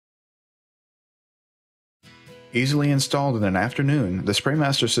Easily installed in an afternoon, the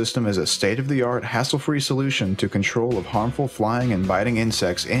Spraymaster system is a state-of-the-art, hassle-free solution to control of harmful flying and biting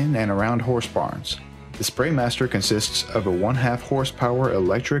insects in and around horse barns. The Spraymaster consists of a 1/2 horsepower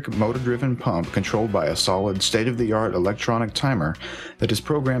electric motor-driven pump controlled by a solid state-of-the-art electronic timer that is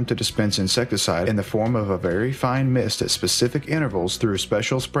programmed to dispense insecticide in the form of a very fine mist at specific intervals through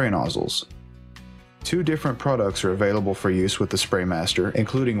special spray nozzles. 2 different products are available for use with the Spraymaster,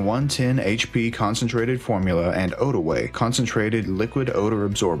 including 110 HP concentrated formula and Odaway concentrated liquid odor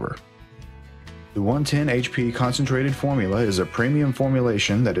absorber. The 110 HP concentrated formula is a premium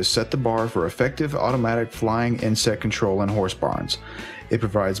formulation that has set the bar for effective automatic flying insect control in horse barns. It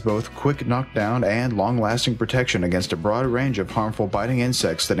provides both quick knockdown and long-lasting protection against a broad range of harmful biting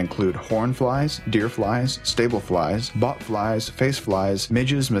insects that include horn flies, deer flies, stable flies, bot flies, face flies,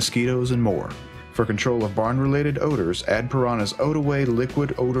 midges, mosquitoes, and more. For control of barn-related odors, add Pyranha's Odaway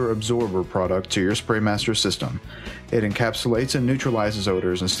Liquid Odor Absorber product to your Spraymaster system. It encapsulates and neutralizes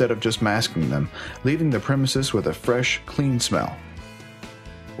odors instead of just masking them, leaving the premises with a fresh, clean smell.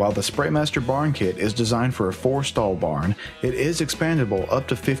 While the Spraymaster Barn Kit is designed for a 4-stall barn, it is expandable up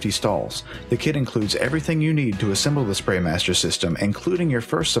to 50 stalls. The kit includes everything you need to assemble the Spraymaster system, including your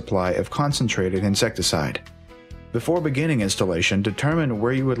first supply of concentrated insecticide. Before beginning installation, determine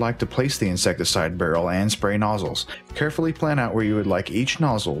where you would like to place the insecticide barrel and spray nozzles. Carefully plan out where you would like each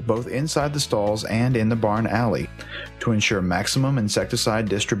nozzle, both inside the stalls and in the barn alley, to ensure maximum insecticide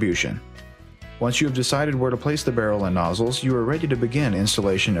distribution. Once you have decided where to place the barrel and nozzles, you are ready to begin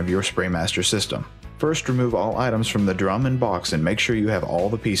installation of your Spraymaster system. First, remove all items from the drum and box and make sure you have all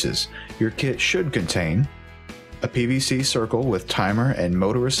the pieces. Your kit should contain a PVC circle with timer and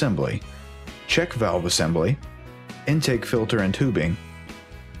motor assembly, check valve assembly, intake filter and tubing,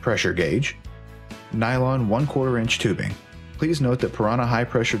 pressure gauge, nylon 1/4 inch tubing. Please note that Pyranha high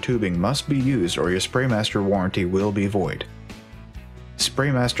pressure tubing must be used or your Spraymaster warranty will be void.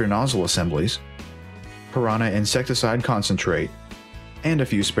 Spraymaster nozzle assemblies, Pyranha insecticide concentrate, and a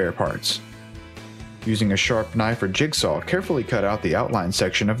few spare parts. Using a sharp knife or jigsaw, carefully cut out the outline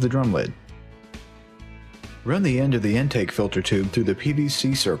section of the drum lid. Run the end of the intake filter tube through the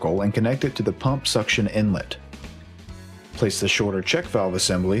PVC circle and connect it to the pump suction inlet. Place the shorter check valve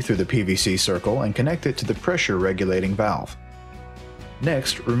assembly through the PVC circle and connect it to the pressure regulating valve.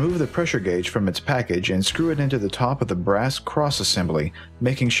 Next, remove the pressure gauge from its package and screw it into the top of the brass cross assembly,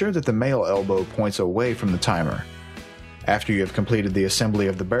 making sure that the male elbow points away from the timer. After you have completed the assembly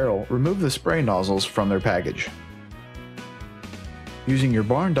of the barrel, remove the spray nozzles from their package. Using your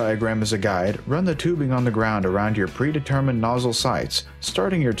barn diagram as a guide, run the tubing on the ground around your predetermined nozzle sites,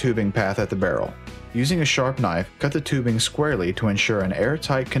 starting your tubing path at the barrel. Using a sharp knife, cut the tubing squarely to ensure an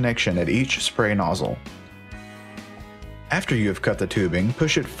airtight connection at each spray nozzle. After you have cut the tubing,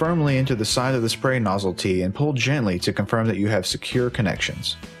 push it firmly into the side of the spray nozzle T and pull gently to confirm that you have secure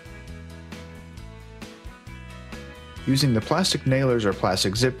connections. Using the plastic nailers or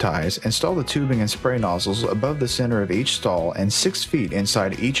plastic zip ties, install the tubing and spray nozzles above the center of each stall and 6 feet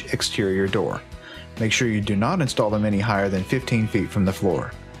inside each exterior door. Make sure you do not install them any higher than 15 feet from the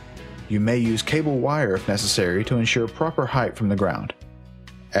floor. You may use cable wire if necessary to ensure proper height from the ground.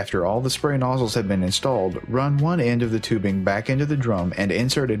 After all the spray nozzles have been installed, run one end of the tubing back into the drum and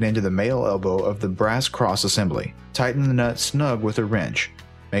insert it into the male elbow of the brass cross assembly. Tighten the nut snug with a wrench.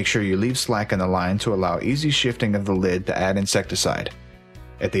 Make sure you leave slack in the line to allow easy shifting of the lid to add insecticide.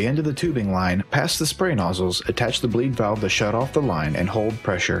 At the end of the tubing line, pass the spray nozzles, attach the bleed valve to shut off the line, and hold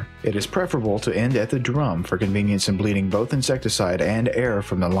pressure. It is preferable to end at the drum for convenience in bleeding both insecticide and air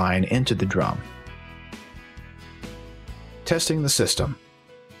from the line into the drum. Testing the system.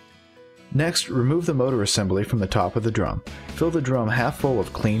 Next, remove the motor assembly from the top of the drum. Fill the drum half full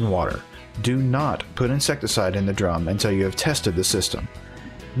of clean water. Do not put insecticide in the drum until you have tested the system.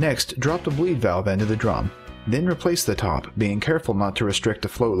 Next, drop the bleed valve into the drum. Then replace the top, being careful not to restrict the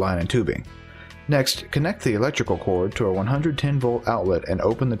float line and tubing. Next, connect the electrical cord to a 110 volt outlet and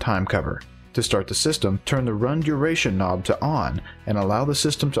open the time cover. To start the system, turn the run duration knob to on and allow the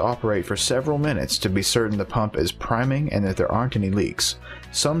system to operate for several minutes to be certain the pump is priming and that there aren't any leaks.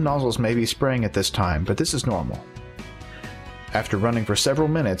 Some nozzles may be spraying at this time, but this is normal. After running for several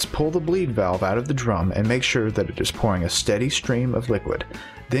minutes, pull the bleed valve out of the drum and make sure that it is pouring a steady stream of liquid.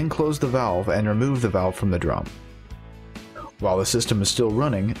 Then close the valve and remove the valve from the drum. While the system is still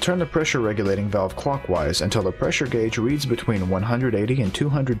running, turn the pressure regulating valve clockwise until the pressure gauge reads between 180 and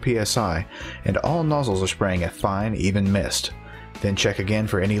 200 psi and all nozzles are spraying a fine, even mist. Then check again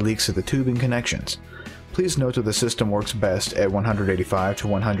for any leaks at the tubing connections. Please note that the system works best at 185 to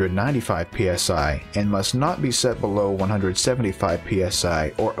 195 psi and must not be set below 175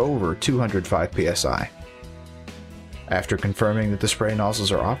 psi or over 205 psi. After confirming that the spray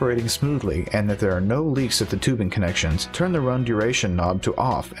nozzles are operating smoothly and that there are no leaks at the tubing connections, turn the run duration knob to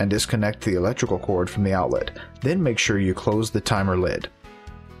off and disconnect the electrical cord from the outlet. Then make sure you close the timer lid.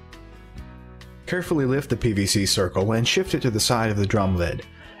 Carefully lift the PVC circle and shift it to the side of the drum lid.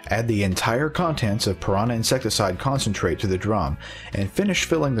 Add the entire contents of Pyranha insecticide concentrate to the drum and finish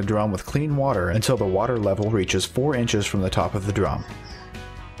filling the drum with clean water until the water level reaches 4 inches from the top of the drum.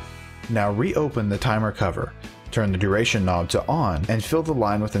 Now reopen the timer cover. Turn the duration knob to on and fill the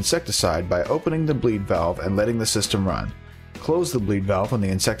line with insecticide by opening the bleed valve and letting the system run. Close the bleed valve when the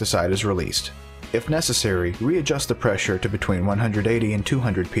insecticide is released. If necessary, readjust the pressure to between 180 and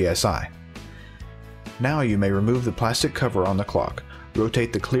 200 psi. Now you may remove the plastic cover on the clock.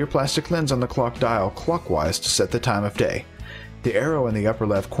 Rotate the clear plastic lens on the clock dial clockwise to set the time of day. The arrow in the upper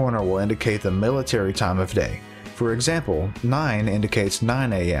left corner will indicate the military time of day. For example, 9 indicates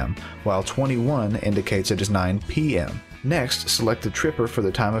 9 a.m., while 21 indicates it is 9 p.m. Next, select the tripper for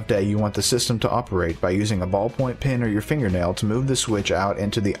the time of day you want the system to operate by using a ballpoint pen or your fingernail to move the switch out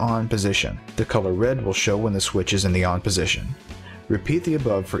into the on position. The color red will show when the switch is in the on position. Repeat the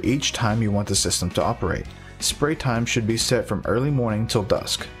above for each time you want the system to operate. Spray time should be set from early morning till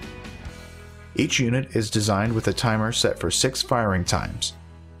dusk. Each unit is designed with a timer set for 6 firing times.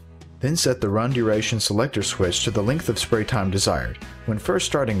 Then set the run duration selector switch to the length of spray time desired. When first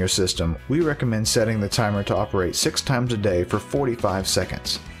starting your system, we recommend setting the timer to operate 6 times a day for 45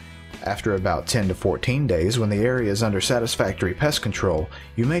 seconds. After about 10 to 14 days, when the area is under satisfactory pest control,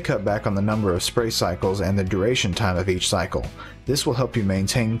 you may cut back on the number of spray cycles and the duration time of each cycle. This will help you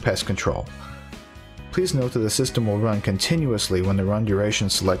maintain pest control. Please note that the system will run continuously when the run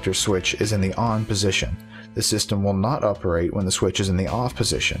duration selector switch is in the on position. The system will not operate when the switch is in the off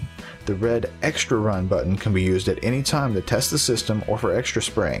position. The red extra run button can be used at any time to test the system or for extra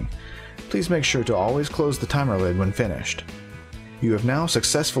spraying. Please make sure to always close the timer lid when finished. You have now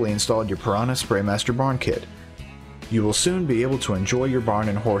successfully installed your Pyranha Spraymaster Barn Kit. You will soon be able to enjoy your barn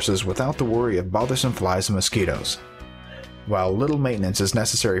and horses without the worry of bothersome flies and mosquitoes. While little maintenance is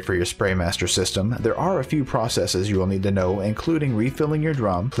necessary for your Spraymaster system, there are a few processes you will need to know, including refilling your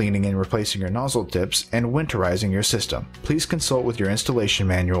drum, cleaning and replacing your nozzle tips, and winterizing your system. Please consult with your installation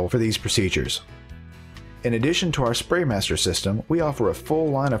manual for these procedures. In addition to our Spraymaster system, we offer a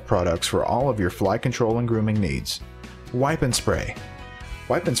full line of products for all of your fly control and grooming needs. Wipe and Spray.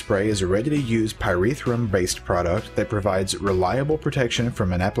 Wipe and Spray is a ready-to-use pyrethrum-based product that provides reliable protection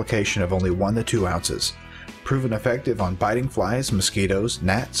from an application of only 1 to 2 ounces. Proven effective on biting flies, mosquitoes,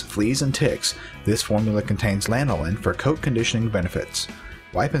 gnats, fleas, and ticks, this formula contains lanolin for coat conditioning benefits.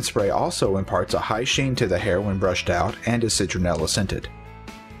 Wipe and Spray also imparts a high sheen to the hair when brushed out and is citronella scented.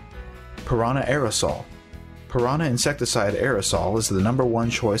 Pyranha Aerosol. Pyranha insecticide aerosol is the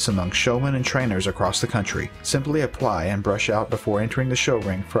 #1 choice among showmen and trainers across the country. Simply apply and brush out before entering the show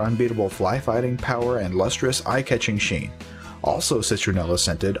ring for unbeatable fly-fighting power and lustrous, eye-catching sheen. Also citronella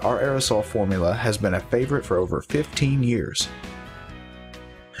scented, our aerosol formula has been a favorite for over 15 years.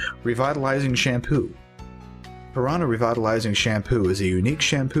 Revitalizing Shampoo. Pyranha Revitalizing Shampoo is a unique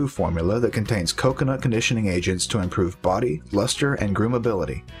shampoo formula that contains coconut conditioning agents to improve body, luster, and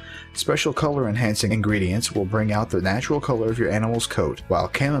groomability. Special color enhancing ingredients will bring out the natural color of your animal's coat,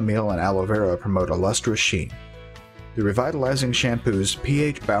 while chamomile and aloe vera promote a lustrous sheen. The Revitalizing Shampoo's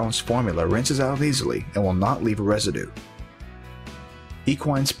pH-balanced formula rinses out easily and will not leave a residue.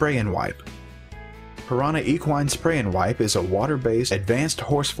 Equine Spray and Wipe. Pyranha Equine Spray and Wipe is a water-based, advanced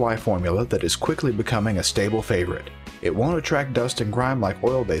horsefly formula that is quickly becoming a stable favorite. It won't attract dust and grime like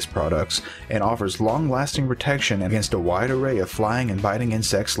oil-based products, and offers long-lasting protection against a wide array of flying and biting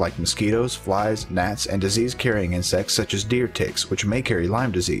insects like mosquitoes, flies, gnats, and disease-carrying insects such as deer ticks, which may carry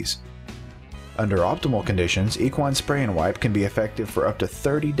Lyme disease. Under optimal conditions, Equine Spray and Wipe can be effective for up to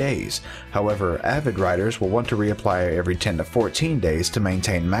 30 days. However, avid riders will want to reapply every 10 to 14 days to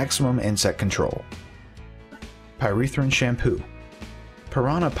maintain maximum insect control. Pyrethrin Shampoo.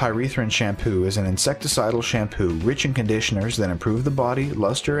 Pyranha Pyrethrin Shampoo is an insecticidal shampoo rich in conditioners that improve the body,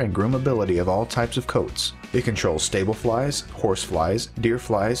 luster, and groomability of all types of coats. It controls stable flies, horse flies, deer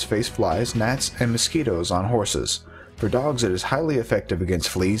flies, face flies, gnats, and mosquitoes on horses. For dogs, it is highly effective against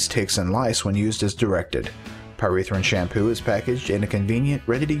fleas, ticks, and lice when used as directed. Pyrethrin shampoo is packaged in a convenient,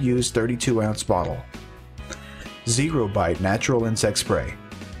 ready-to-use 32-ounce bottle. Zero Bite Natural Insect Spray.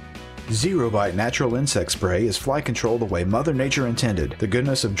 Zero Bite Natural Insect Spray is fly control the way Mother Nature intended. The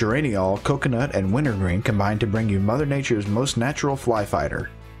goodness of geraniol, coconut, and wintergreen combine to bring you Mother Nature's most natural fly fighter.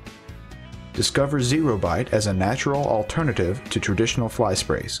 Discover Zero Bite as a natural alternative to traditional fly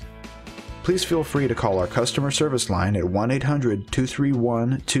sprays. Please feel free to call our customer service line at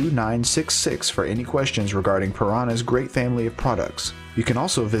 1-800-231-2966 for any questions regarding Pyranha's great family of products. You can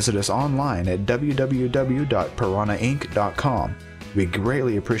also visit us online at www.piranhainc.com. We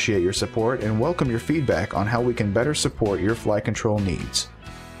greatly appreciate your support and welcome your feedback on how we can better support your flight control needs.